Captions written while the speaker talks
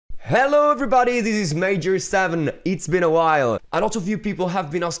Hello everybody, this is Major 7. It's been a while. A lot of you people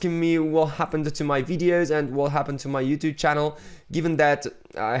have been asking me what happened to my videos and what happened to my YouTube channel, given that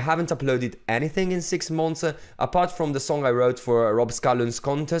I haven't uploaded anything in 6 months, apart from the song I wrote for Rob Scallon's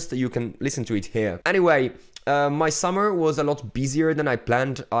contest. You can listen to it here. Anyway, my summer was a lot busier than I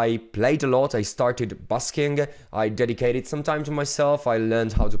planned. I played a lot, I started busking, I dedicated some time to myself, I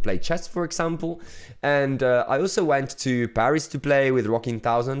learned how to play chess, for example, and I also went to Paris to play with Rocking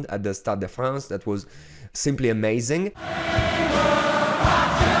 1000 at the Stade de France. That was simply amazing.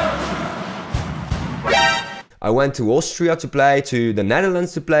 I went to Austria to play, to the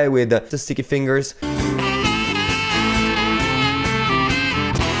Netherlands to play with the Sticky Fingers.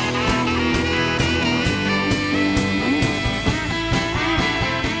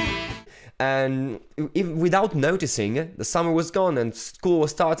 And even without noticing, the summer was gone and school was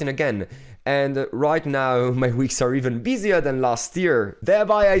starting again. And right now, my weeks are even busier than last year.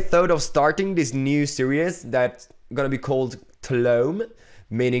 Thereby, I thought of starting this new series that's gonna be called TLOAM,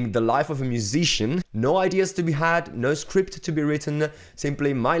 meaning the life of a musician. No ideas to be had, no script to be written,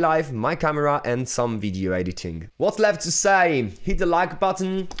 simply my life, my camera and some video editing. What's left to say? Hit the like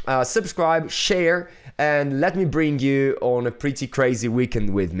button, subscribe, share, and let me bring you on a pretty crazy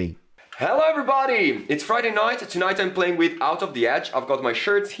weekend with me. Hello everybody! It's Friday night. Tonight I'm playing with Out of the Edge. I've got my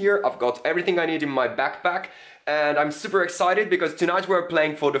shirts here, I've got everything I need in my backpack, and I'm super excited because tonight we're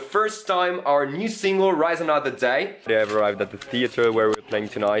playing for the first time our new single, Rise Another Day. I've arrived at the theater where we're playing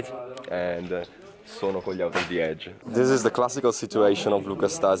tonight, and sono con gli Out of the Edge. This is the classical situation of Luca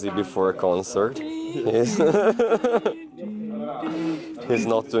Stasi before a concert. He's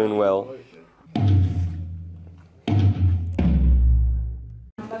not doing well.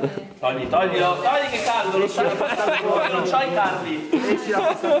 Togli che caldo, lo so, non c'hai Carli.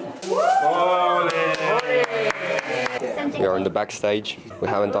 We are in the backstage. We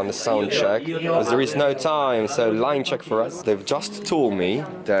haven't done the sound check because there is no time, so line check for us. They've just told me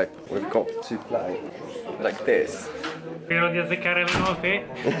that we've got to play like this. Spero di azzeccare le note.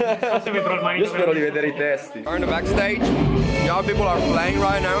 Io spero di vedere I testi. We're in the backstage. Young people are playing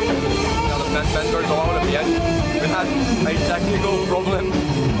right now. The band goes all at the end. We had a technical problem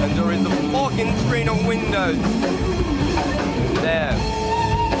and there is a fucking screen of windows. There.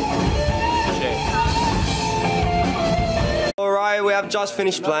 Shit. Alright, we have just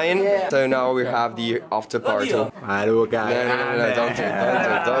finished playing. So now we have the after party. No, don't do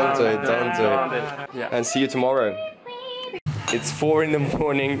it. And see you tomorrow. It's 4 in the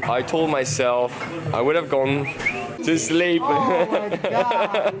morning. I told myself I would have gone to sleep. Oh my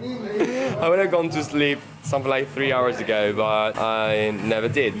God. I would have gone to sleep something like 3 hours ago, but I never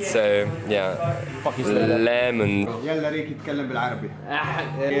did. So yeah, lemon.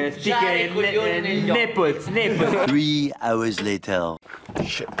 3 hours later.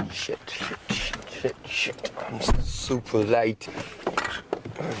 Shit. I'm super late.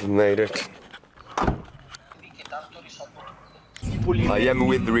 I've made it. I am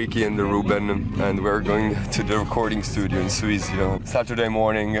with Ricky and Ruben, and we're going to the recording studio in Suizio. Saturday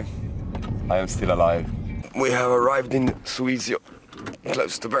morning, I am still alive. We have arrived in Suizio,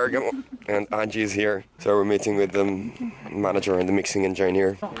 close to Bergamo, and Angie is here. So we're meeting with the manager and the mixing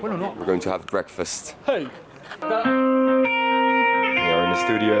engineer. We're going to have breakfast. Hey! We are in the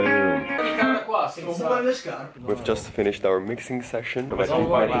studio. We've just finished our mixing session. I'm a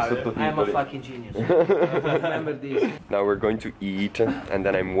fucking genius. Remember this. Now we're going to eat, and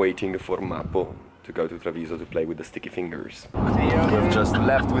then I'm waiting for Mappo to go to Treviso to play with the Sticky Fingers. We've just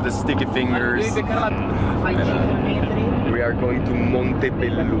left with the Sticky Fingers. We are going to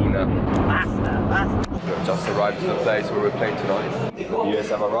Montebelluna. We've just arrived to the place where we're playing tonight. You guys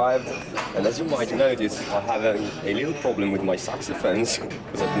have arrived, and as you might notice, I have a little problem with my saxophones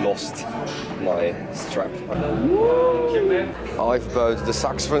because I've lost my strap. I've bought the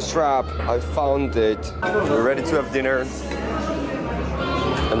saxophone strap, I found it. We're ready to have dinner.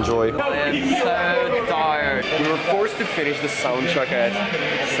 Enjoy. I am so tired. We were forced to finish the soundtrack at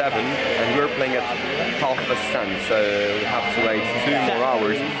 7 and we were playing at 10:30, so we have to wait 2 more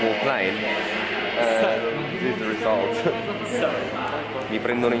hours before playing. This is the result. Mi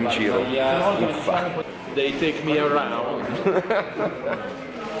prendono in giro. Uffa. They take me around.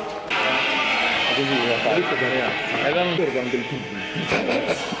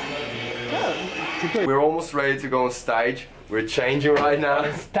 We're almost ready to go on stage. We're changing right now.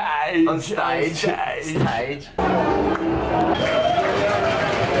 On stage.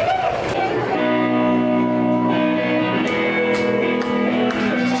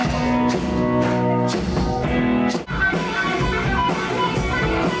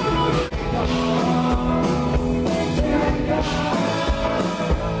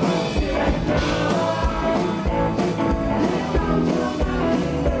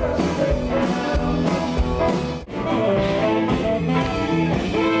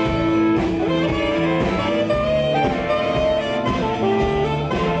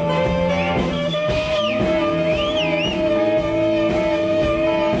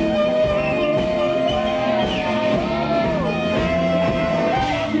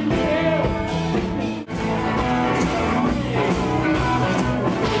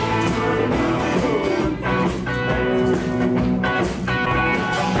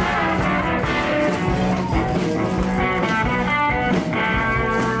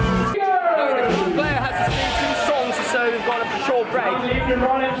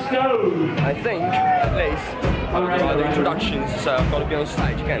 I think, at least, I'll do other introductions, so I've got to be on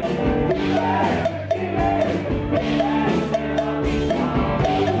stage again.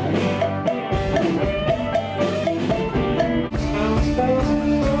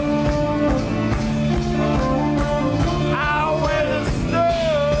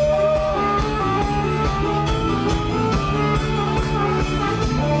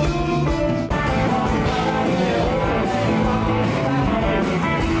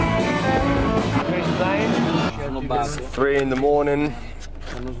 It's 3 in the morning.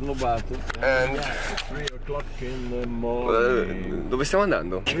 And... 3 o'clock in the morning. Dove stiamo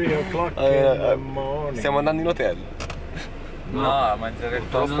andando? 3 o'clock in the morning. Stiamo andando in hotel. No, a mangiare il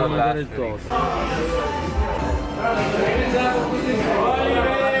toast all'Asterix.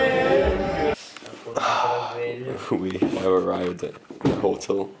 We have arrived at the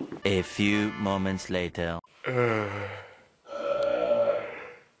hotel. A few moments later.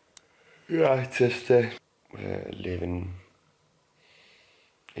 Right, just leaving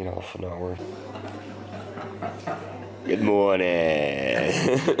in half an hour. Good morning.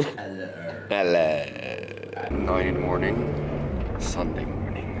 Hello. 9 in the morning, Sunday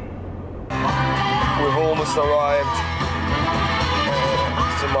morning. We've almost arrived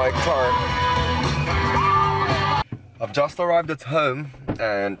to my car. I've just arrived at home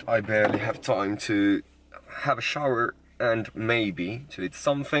and I barely have time to have a shower and maybe to eat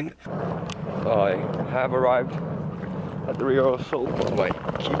something. I have arrived at the rehearsal. Got my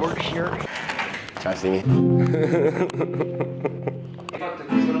keyboard here. Testing it. Il fatto è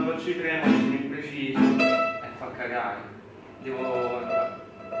che se non faccio i treni sono impreciso e fa cagare. Devo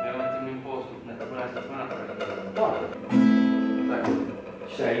mettermi in posto, una settimana. Guarda.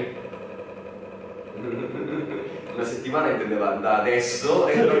 Ci sei? Una settimana intendeva da adesso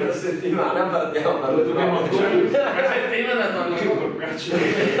e tra una settimana partiamo dalla Una settimana torno col braccio.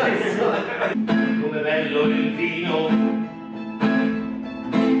 Come bello il vino.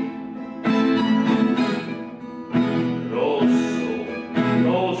 Rosso,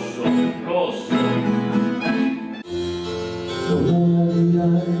 rosso, rosso.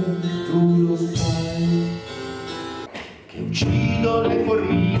 Tu lo sai che uccido le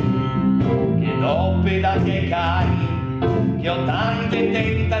formiche, che do pedati ai cani, che ho tante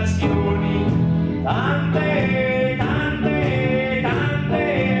tentazioni, tante, tante, tante.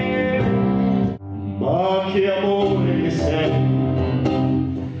 Ma che amore che sei,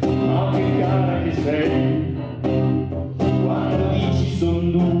 ma che cara che sei, quando dici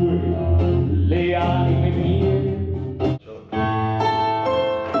son due le anime mie.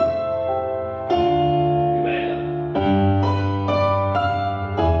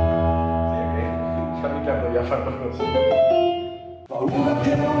 Paura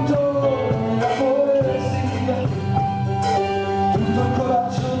che non torna poesia, tutto il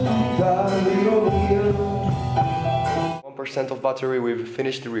coraggio dall'ironia. 1% of battery, we've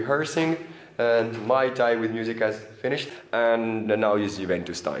finished rehearsing and my time with music has finished and now is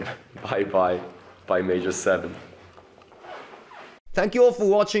Juventus time. Bye bye, by Major 7. Thank you all for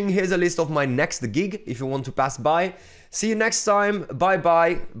watching. Here's a list of my next gig if you want to pass by. See you next time. Bye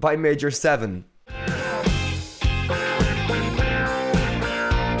bye, by Major 7.